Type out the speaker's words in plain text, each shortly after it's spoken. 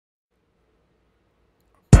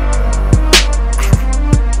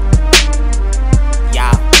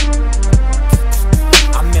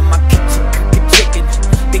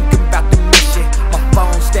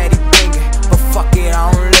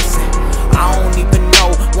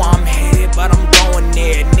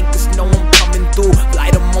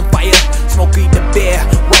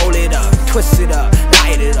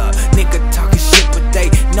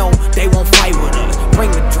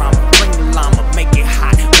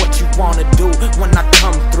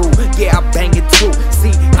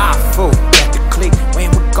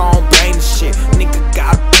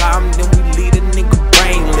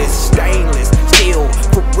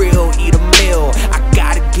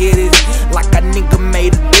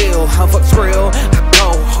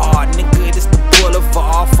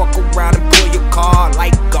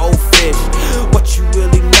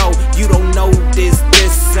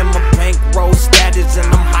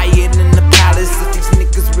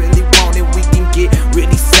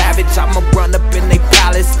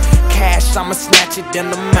catch it, then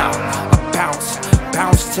I'm out. I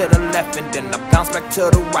bounce to the left, and then I bounce back to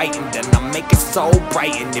the right, and then I make it so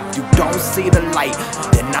bright. And if you don't see the light,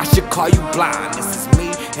 then I should call you blind. This is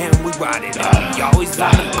me, and we ride it, and we always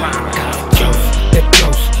on the grind. The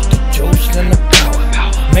juice, and the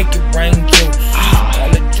power, make it rain juice.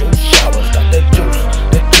 Call it juice showers, got the juice,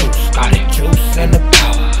 got the juice and the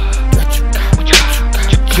power. What you got?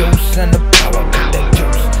 Juice and the power, got the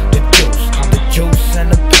juice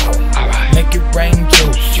and the power. Make it rain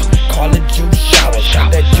juice. Call it juice showers,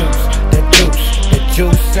 got that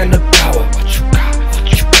juice and the power. What you got?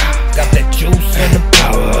 Got that juice and the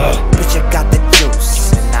power. Bitch, I got the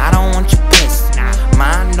juice, and I don't want your pussy.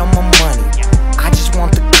 Mine no more money, I just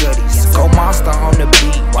want the goodies. Go monster on the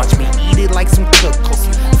beat, watch me eat it like some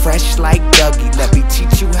cookies. Fresh like Dougie, let me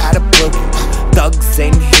teach you how to boogie. Thugs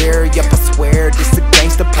in here, yep, I swear this a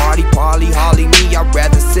gangsta party. Holly me, I'd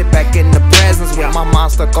rather sit back in the presence with my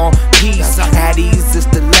mind stuck on peace. At ease is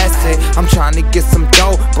the lesson, I'm trying to get some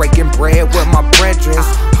dough, breaking bread with my brethren.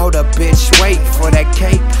 Hold up, bitch, wait for that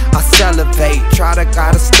cake, I salivate. Try to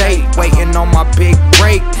gotta stay, waiting on my big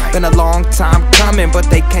break. Been a long time coming, but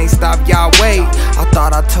they can't stop y'all wait. I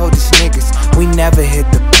thought I told these niggas, we never hit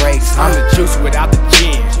the brakes. I'm the juice without the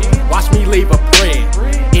gin. Watch me leave a print.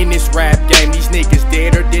 In this rap game, these niggas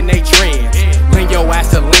deader than they trends. Lend your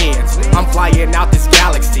ass a lens, I'm flying out this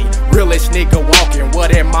galaxy. Realest nigga walking,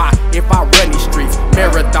 what am I if I run these streets?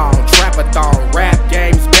 Marathon, trapathon, rap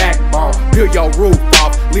games, backbone. Peel your roof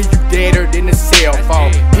off, leave you deader than a cell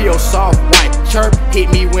phone. Peel soft, white, chirp, hit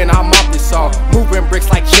me when I'm off this song. Moving bricks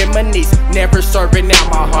like chimneys, never serving out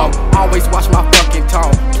my home. Always watch my fucking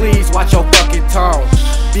tone, please watch your fucking tone.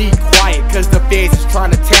 Be quiet, cause the feds is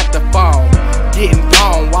trying to tap the phone. Getting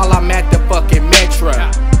gone while I'm at the fucking metro.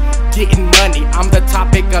 Getting money, I'm the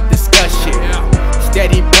topic of discussion.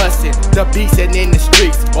 Steady bustin', the beats and in the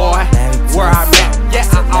streets, boy. Where I'm at, yeah,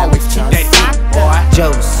 I always keep that heat, boy.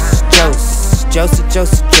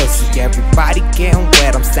 Josie, everybody getting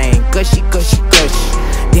wet, I'm saying gushy.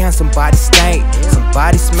 Damn, somebody stink,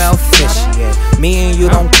 somebody smell fishy, yeah. Me and you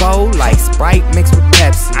don't go like Sprite mixed with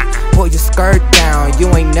Pepsi. Pull your skirt down, you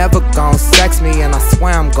ain't never gon' sex me, and I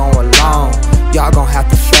swear I'm going alone. Y'all gon' have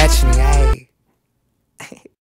to fetch me, ayy.